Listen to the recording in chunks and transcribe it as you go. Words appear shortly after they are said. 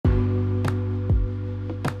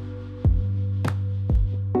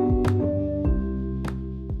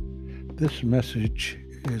This message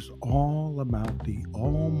is all about the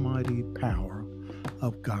almighty power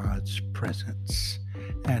of God's presence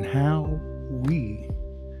and how we,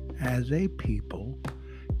 as a people,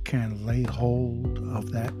 can lay hold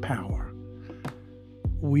of that power.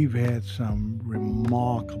 We've had some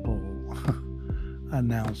remarkable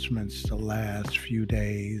announcements the last few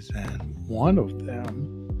days, and one of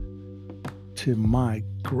them, to my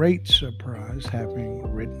great surprise, having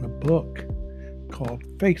written a book called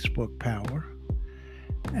Facebook Power,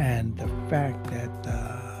 and the fact that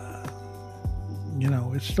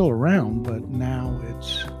it's still around, but now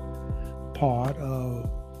it's part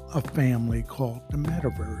of a family called the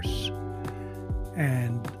Metaverse.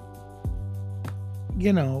 And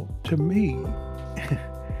to me,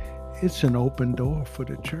 it's an open door for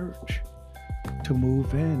the church to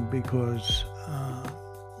move in, because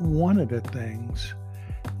one of the things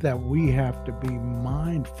that we have to be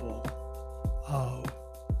mindful of,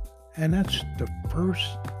 and that's the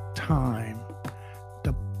first time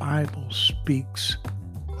the Bible speaks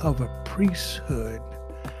of a priesthood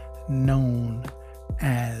known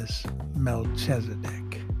as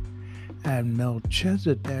Melchizedek. And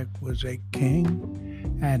Melchizedek was a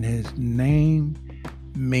king, and his name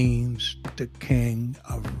means the king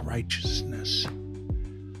of righteousness.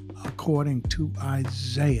 According to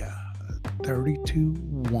Isaiah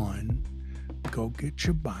 32:1, go get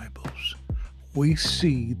your Bibles, we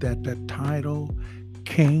see that the title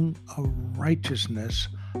King of Righteousness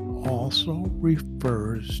also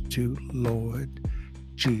refers to Lord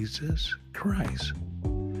Jesus Christ.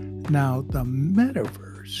 Now, the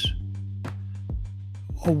Metaverse,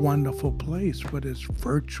 a wonderful place, but it's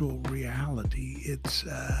virtual reality. It's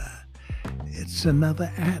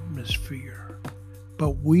another atmosphere.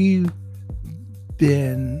 But we've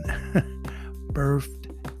been birthed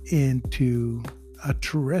into a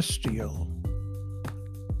terrestrial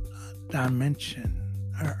dimension,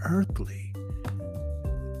 an earthly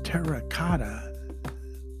terracotta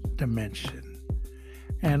dimension.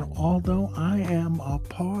 And although I am a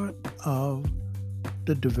part of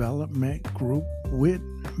the development group with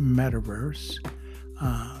Metaverse,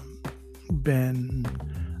 been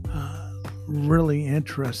really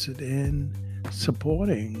interested in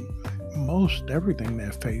supporting most everything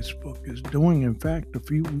that Facebook is doing. In fact, a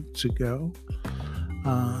few weeks ago,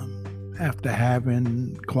 after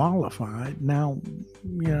having qualified, now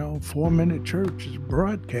 4-Minute Church is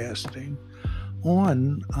broadcasting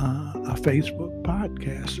on a Facebook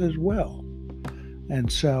podcast as well.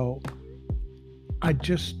 And so I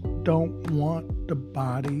just don't want the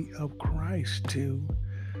body of Christ to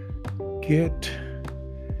get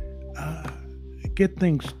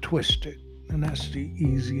things twisted. And that's the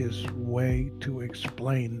easiest way to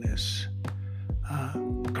explain this.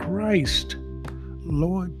 Christ,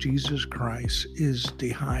 Lord Jesus Christ, is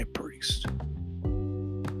the high priest.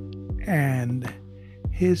 And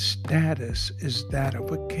his status is that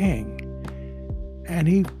of a king. And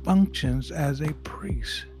he functions as a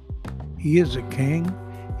priest. He is a king.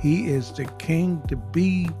 He is the king to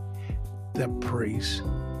be the priest.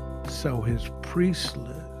 So his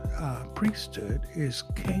priesthood is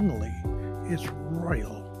kingly. It's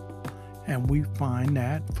royal. And we find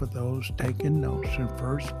that, for those taking notes, in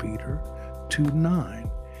 1 Peter 2:9.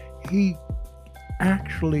 He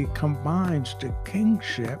actually combines the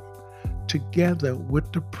kingship together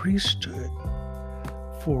with the priesthood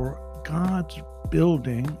for God's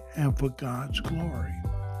building and for God's glory.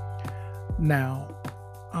 Now,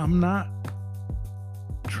 I'm not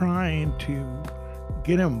trying to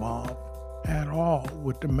get involved at all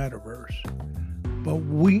with the Metaverse, but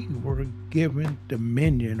we were given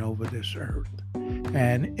dominion over this earth.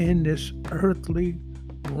 And in this earthly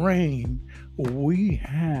reign, we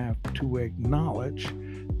have to acknowledge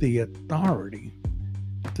the authority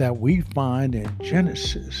that we find in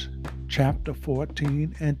Genesis chapter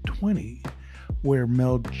 14 and 20, where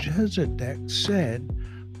Melchizedek said,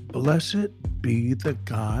 "Blessed be the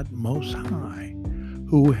God Most High,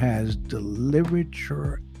 who has delivered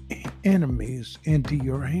your enemies into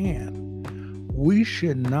your hand." We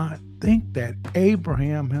should not think that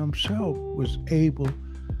Abraham himself was able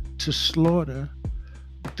to slaughter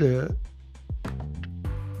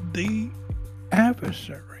the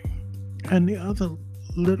adversary and the other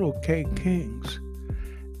little K kings.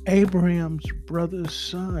 Abraham's brother's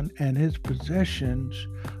son and his possessions,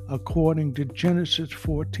 according to Genesis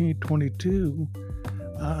 14:22,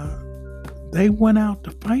 they went out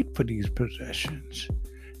to fight for these possessions.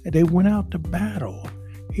 And they went out to battle.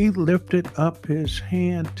 He lifted up his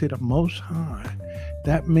hand to the Most High.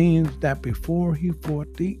 That means that before he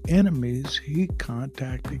fought the enemies, he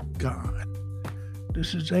contacted God.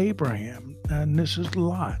 This is Abraham, and this is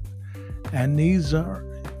Lot. And these are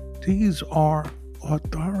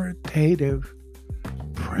authoritative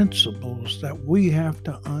principles that we have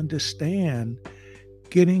to understand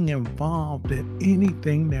getting involved in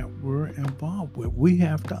anything that we're involved with. We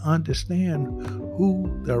have to understand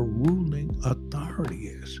who the ruling authority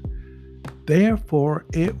is. Therefore,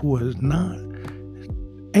 it was not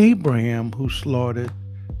Abraham who slaughtered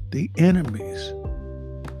the enemies.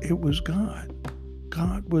 It was God.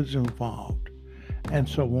 God was involved. And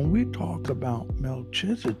so when we talk about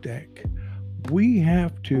Melchizedek, we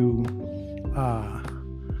have to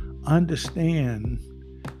understand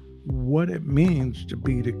what it means to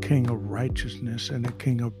be the King of righteousness and the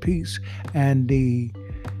King of peace, and the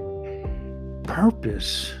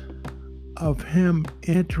purpose of him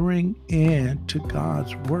entering into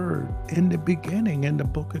God's word in the beginning in the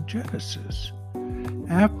book of Genesis.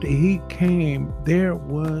 After he came, there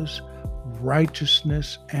was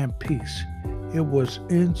righteousness and peace. It was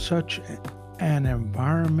in such an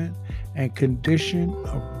environment and condition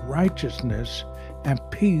of righteousness and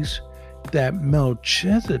peace that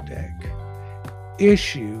Melchizedek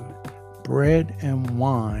issued bread and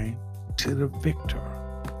wine to the victor.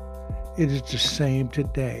 It is the same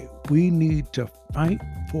today. We need to fight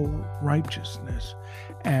for righteousness,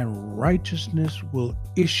 and righteousness will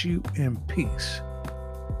issue in peace.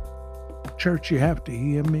 Church, you have to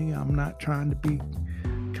hear me. I'm not trying to be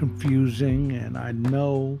confusing, and I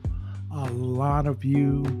know a lot of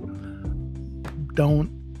you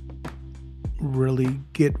don't really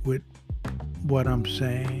get what I'm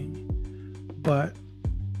saying, but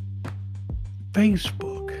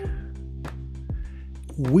Facebook,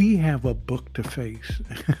 we have a book to face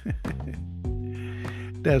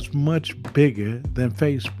that's much bigger than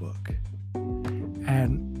Facebook,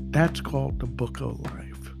 and that's called the Book of Life.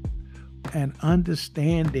 And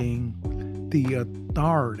understanding the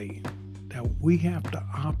authority that we have to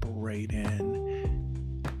operate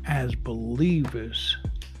in as believers,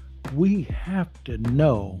 we have to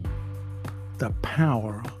know the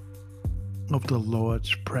power of the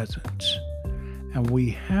Lord's presence. And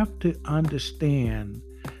we have to understand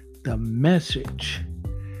the message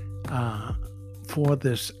for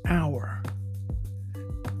this hour.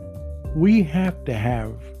 We have to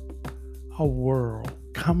have a world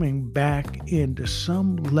coming back into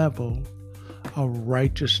some level of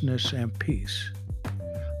righteousness and peace.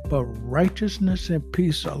 But righteousness and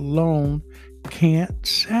peace alone can't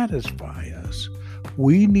satisfy us.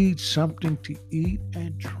 We need something to eat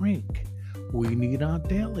and drink. We need our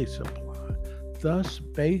daily supply. Thus,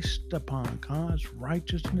 based upon God's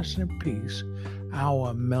righteousness and peace,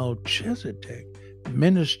 our Melchizedek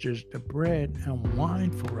ministers the bread and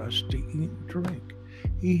wine for us to eat and drink.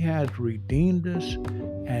 He has redeemed us,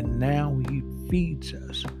 and now he feeds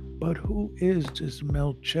us. But who is this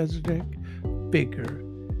Melchizedek figure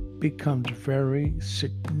becomes very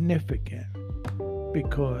significant,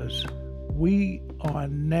 because we are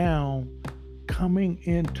now coming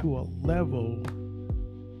into a level,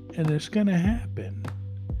 and it's going to happen,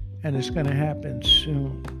 and it's going to happen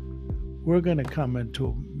soon. We're going to come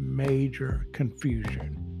into major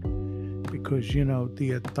confusion, because,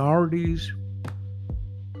 the authorities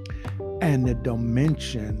and the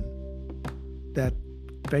dimension that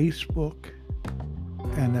Facebook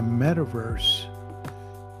and the metaverse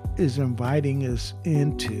is inviting us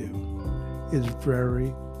into is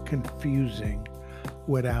very confusing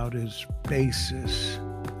without its basis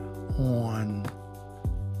on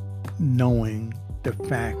knowing the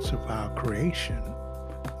facts of our creation.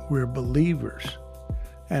 We're believers,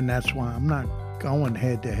 and that's why I'm not going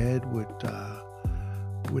head to head with the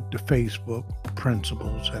Facebook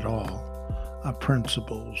principles at all.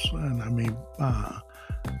 Principles, and I mean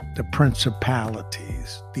the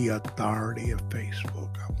principalities, the authority of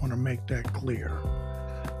Facebook. I want to make that clear.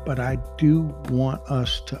 But I do want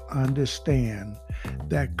us to understand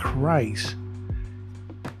that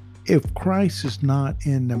if Christ is not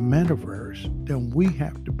in the metaverse, then we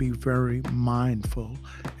have to be very mindful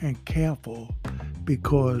and careful,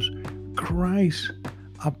 because Christ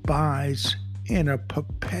abides in a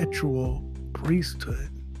perpetual priesthood.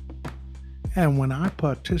 And when I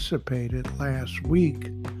participated last week,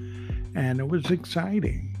 and it was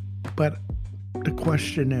exciting, but the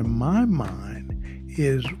question in my mind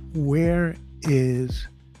is, where is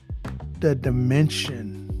the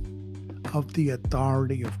dimension of the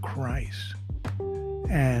authority of Christ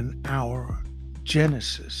and our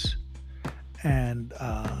Genesis? And,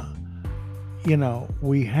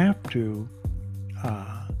 we have to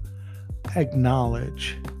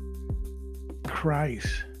acknowledge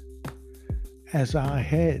Christ as our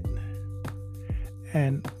head.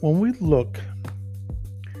 And when we look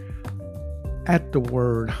at the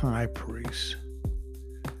word high priest,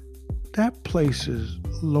 that places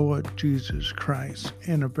Lord Jesus Christ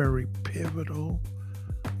in a very pivotal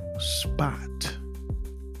spot.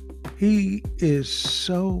 He is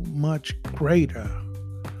so much greater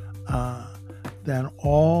than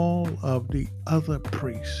all of the other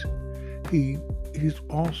priests. He's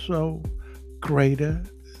also greater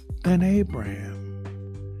than Abraham.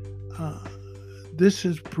 This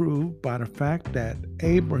is proved by the fact that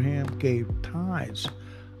Abraham gave tithes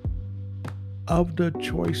of the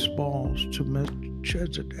choice spoils to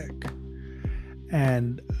Melchizedek,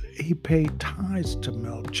 and he paid tithes to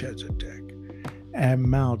Melchizedek, and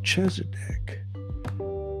Melchizedek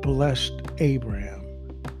blessed Abraham.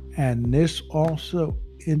 And this also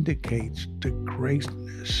indicates the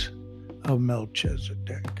greatness of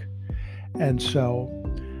Melchizedek. And so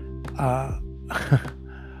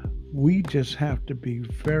we just have to be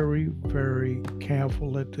very, very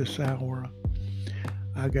careful at this hour.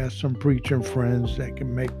 I got some preaching friends that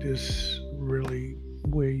can make this really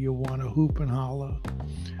where you want to hoop and holler.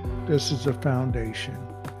 This is a foundation.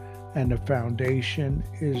 And the foundation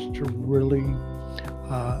is to really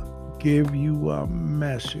give you a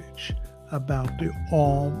message about the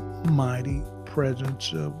almighty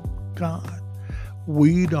presence of God.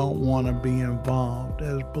 We don't want to be involved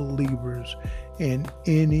as believers in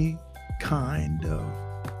any kind of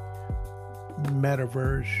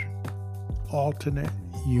metaverse, alternate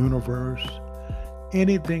universe,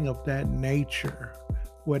 anything of that nature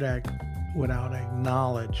without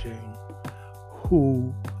acknowledging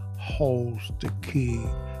who holds the key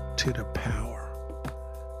to the power.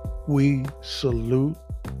 We salute,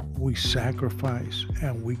 we sacrifice,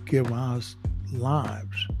 and we give our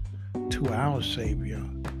lives to our Savior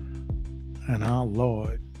and our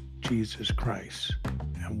Lord Jesus Christ.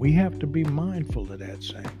 And we have to be mindful of that,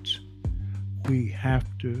 saints. We have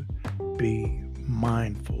to be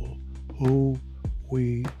mindful who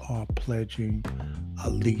we are pledging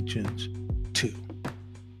allegiance to.